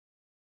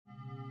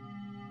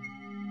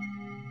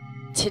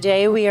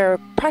Today we are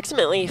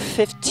approximately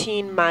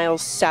 15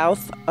 miles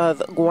south of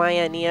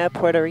Guayanilla,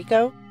 Puerto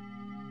Rico.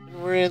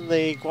 We're in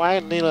the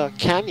Guayanilla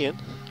Canyon,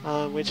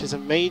 which is a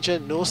major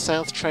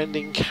north-south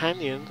trending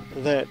canyon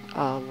that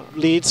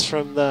leads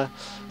from the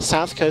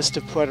south coast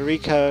of Puerto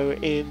Rico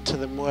into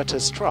the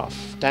Muertes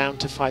Trough, down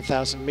to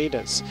 5,000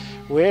 meters.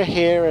 We're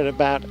here at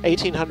about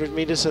 1,800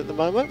 meters at the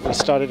moment. We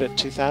started at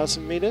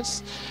 2,000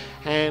 meters,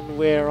 and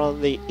we're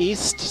on the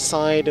east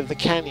side of the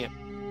canyon.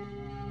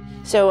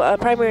 So a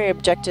primary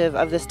objective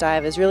of this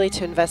dive is really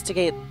to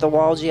investigate the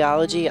wall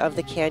geology of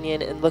the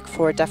canyon and look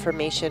for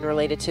deformation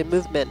related to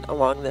movement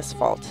along this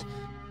fault.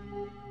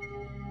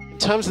 In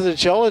terms of the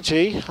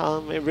geology,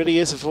 it really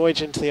is a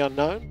voyage into the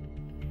unknown.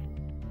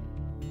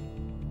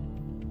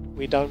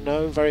 We don't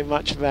know very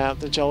much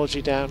about the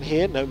geology down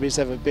here. Nobody's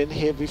ever been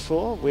here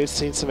before. We've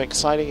seen some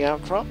exciting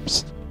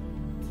outcrops.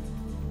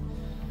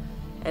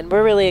 And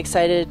we're really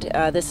excited.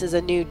 This is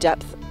a new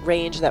depth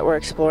range that we're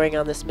exploring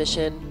on this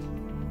mission.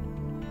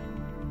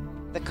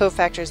 The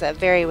cofactors that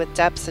vary with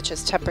depth, such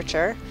as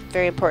temperature,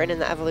 very important in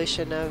the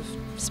evolution of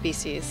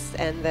species,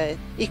 and the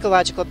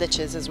ecological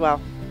niches as well.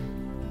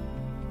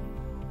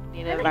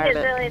 I think it's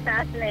really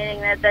fascinating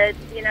that the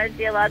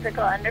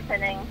geological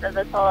underpinnings of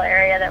this whole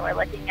area that we're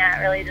looking at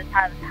really just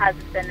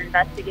hasn't been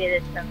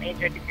investigated to a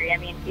major degree. I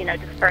mean,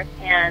 just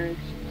firsthand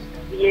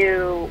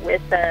view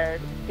with the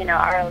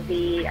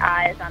ROV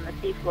eyes on the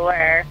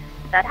seafloor,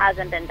 that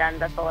hasn't been done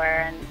before,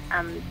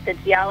 and the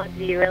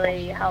geology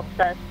really helps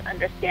us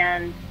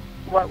understand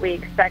what we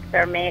expect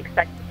or may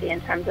expect to see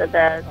in terms of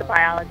the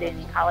biology and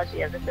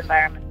ecology of this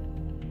environment.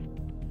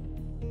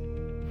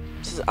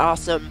 This is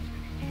awesome.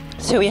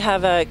 So we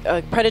have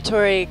a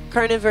predatory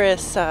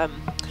carnivorous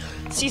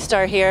sea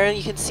star here.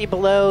 You can see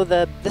below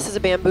this is a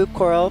bamboo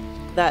coral,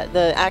 that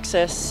the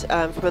axis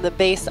from the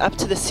base up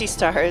to the sea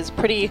star is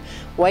pretty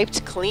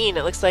wiped clean.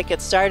 It looks like it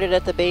started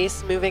at the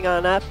base, moving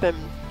on up and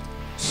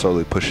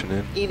slowly pushing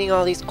in, eating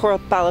all these coral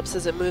polyps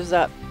as it moves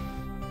up.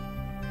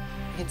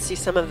 You can see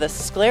some of the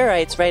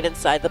sclerites right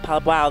inside the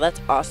polyp. Wow, that's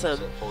awesome.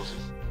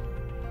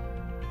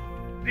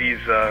 These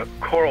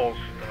corals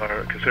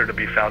are considered to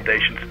be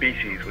foundation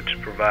species, which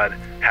provide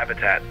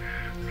habitat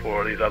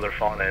for these other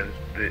fauna.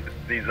 And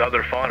these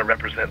other fauna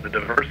represent the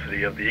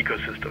diversity of the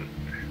ecosystem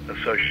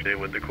associated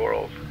with the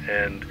corals.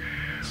 And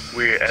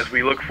as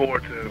we look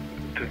forward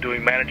to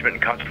doing management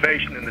and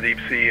conservation in the deep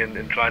sea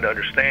and trying to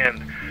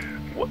understand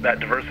what that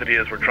diversity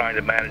is we're trying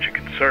to manage and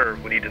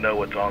conserve, we need to know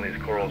what's on these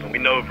corals. And we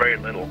know very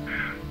little.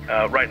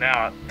 Right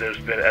now, there's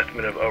been an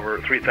estimate of over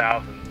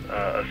 3,000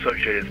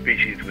 associated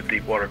species with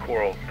deep water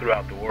coral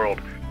throughout the world.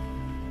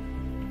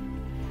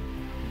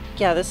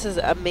 Yeah, this is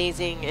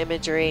amazing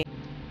imagery.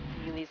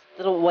 These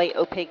little white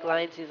opaque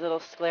lines, these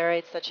little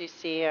sclerites that you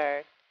see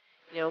are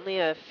only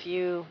a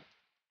few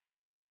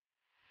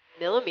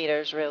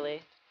millimeters,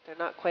 really. They're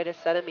not quite a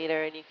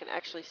centimeter, and you can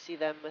actually see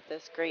them with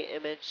this great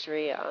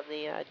imagery on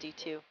the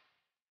D2.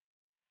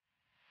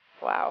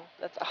 Wow,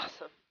 that's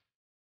awesome.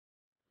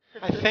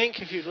 I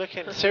think if you look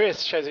at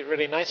Sirius shows it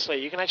really nicely.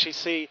 You can actually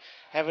see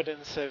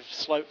evidence of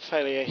slope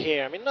failure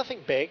here. I mean, nothing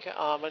big,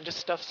 and just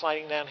stuff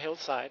sliding down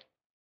hillside.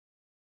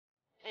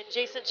 And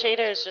Jason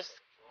Chater is just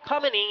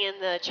commenting in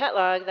the chat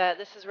log that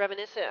this is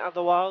reminiscent of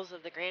the walls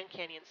of the Grand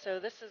Canyon. So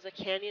this is a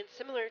canyon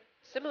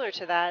similar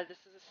to that. This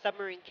is a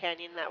submarine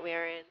canyon that we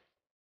are in.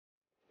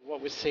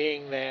 What we're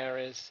seeing there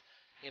is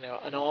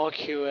an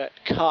arcuate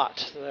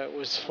cut that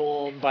was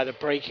formed by the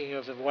breaking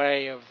of the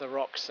way of the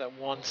rocks that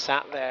once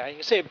sat there. You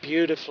can see it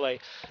beautifully.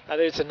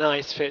 It's a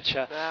nice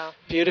picture. Wow.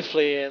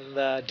 Beautifully in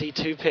the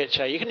D2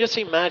 picture. You can just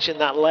imagine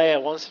that layer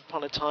once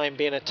upon a time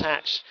being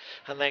attached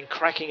and then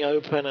cracking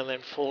open and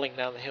then falling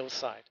down the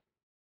hillside.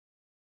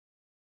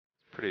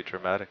 pretty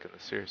dramatic in the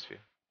Sirius view.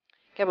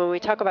 Okay, when we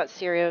talk about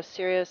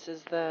Sirius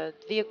is the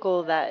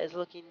vehicle that is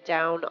looking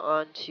down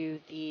onto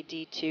the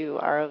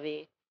D2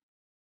 ROV.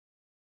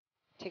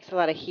 Takes a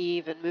lot of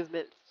heave and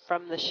movement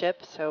from the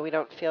ship, so we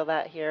don't feel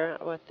that here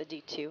with the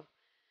D2.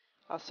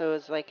 Also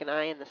is like an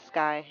eye in the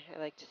sky, I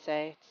like to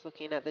say. It's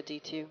looking at the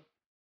D2.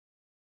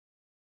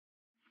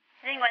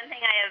 I think one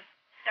thing I have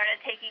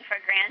started taking for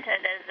granted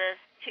is this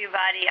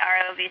two-body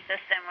ROV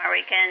system where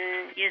we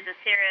can use the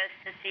Sirius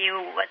to see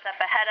what's up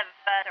ahead of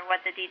us or what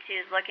the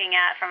D2 is looking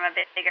at from a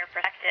bit bigger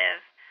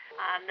perspective.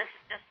 This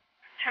is just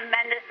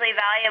tremendously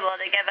valuable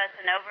to give us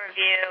an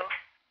overview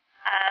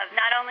of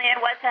not only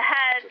what's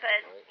ahead,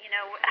 but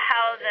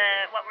how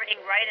what we're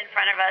seeing right in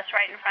front of us,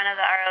 right in front of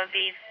the ROV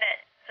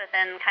fits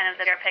within kind of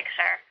the bigger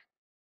picture.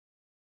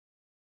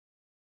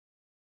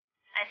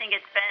 I think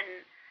it's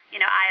been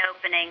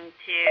eye-opening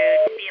to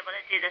be able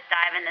to do this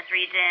dive in this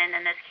region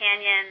and this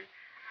canyon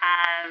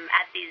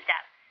at these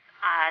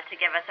depths to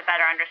give us a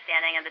better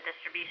understanding of the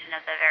distribution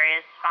of the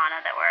various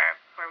fauna that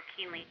we're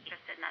keenly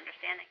interested in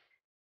understanding.